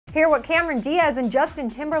Hear what Cameron Diaz and Justin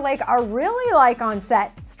Timberlake are really like on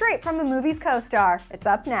set, straight from a movie's co-star. It's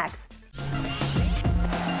up next.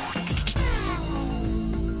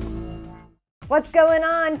 What's going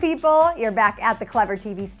on, people? You're back at the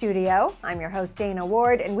ClevverTV studio. I'm your host, Dana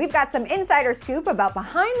Ward, and we've got some insider scoop about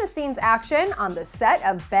behind-the-scenes action on the set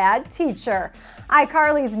of Bad Teacher.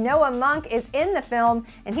 iCarly's Noah Munck is in the film,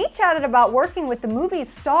 and he chatted about working with the movie's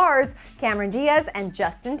stars, Cameron Diaz and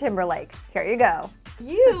Justin Timberlake. Here you go.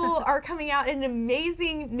 You are coming out in an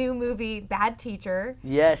amazing new movie, Bad Teacher.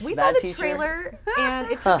 Yes, we Bad saw the Teacher. trailer, and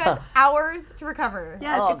it took us hours to recover.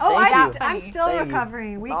 Yes. Oh, thank you. I'm still Thank you.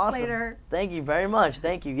 recovering weeks Awesome. later. Thank you very much.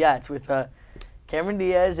 Thank you. Yeah, it's with Cameron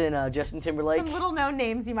Diaz and Justin Timberlake. Some little known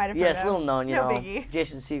names you might have heard Yes, of. little known, you no know. biggie.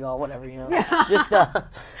 Jason Segel, whatever, you know. Just,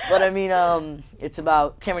 but I mean, it's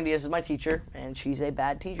about Cameron Diaz is my teacher, and she's a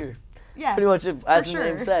bad teacher. Yes, pretty much, as the sure.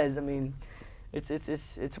 name says. I mean, it's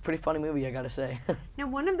a pretty funny movie, I gotta say. Now,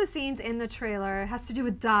 one of the scenes in the trailer has to do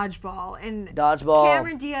with dodgeball, and Dodgeball.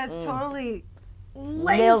 Cameron Diaz totally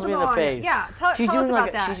Nails me in the on it. face. Yeah, tell us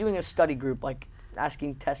about that. She's doing a study group, like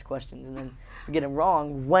asking test questions, and then if you get them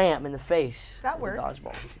wrong, wham in the face. That with the works.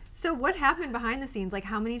 Dodgeball. So what happened behind the scenes? Like,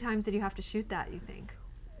 how many times did you have to shoot that, you think?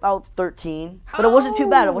 About 13, but it wasn't too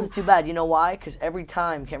bad. It Oh. wasn't too bad. You know why? Because every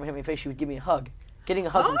time Cameron hit me in the face, she would give me a hug. Getting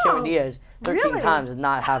a hug from Cameron Diaz 13 really? times is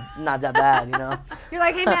not that bad, you know. You're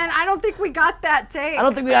like, hey man, I don't think we got that take. I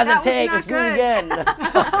don't think we got that was take. not Let's do it good.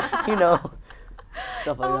 again. You know,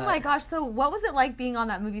 stuff like Oh that. my gosh, so what was it like being on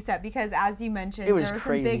that movie set? Because as you mentioned, It was there were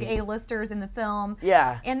crazy. some big A-listers in the film.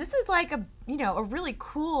 Yeah. And this is like a really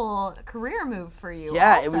cool career move for you.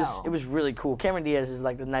 Yeah, also. it was really cool. Cameron Diaz is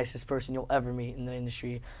like the nicest person you'll ever meet in the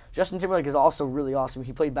industry. Justin Timberlake is also really awesome.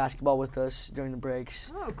 He played basketball with us during the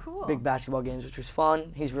breaks. Oh, cool. Big basketball games, which was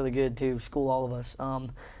fun. He's really good too. School all of us.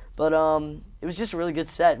 But it was just a really good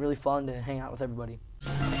set. Really fun to hang out with everybody.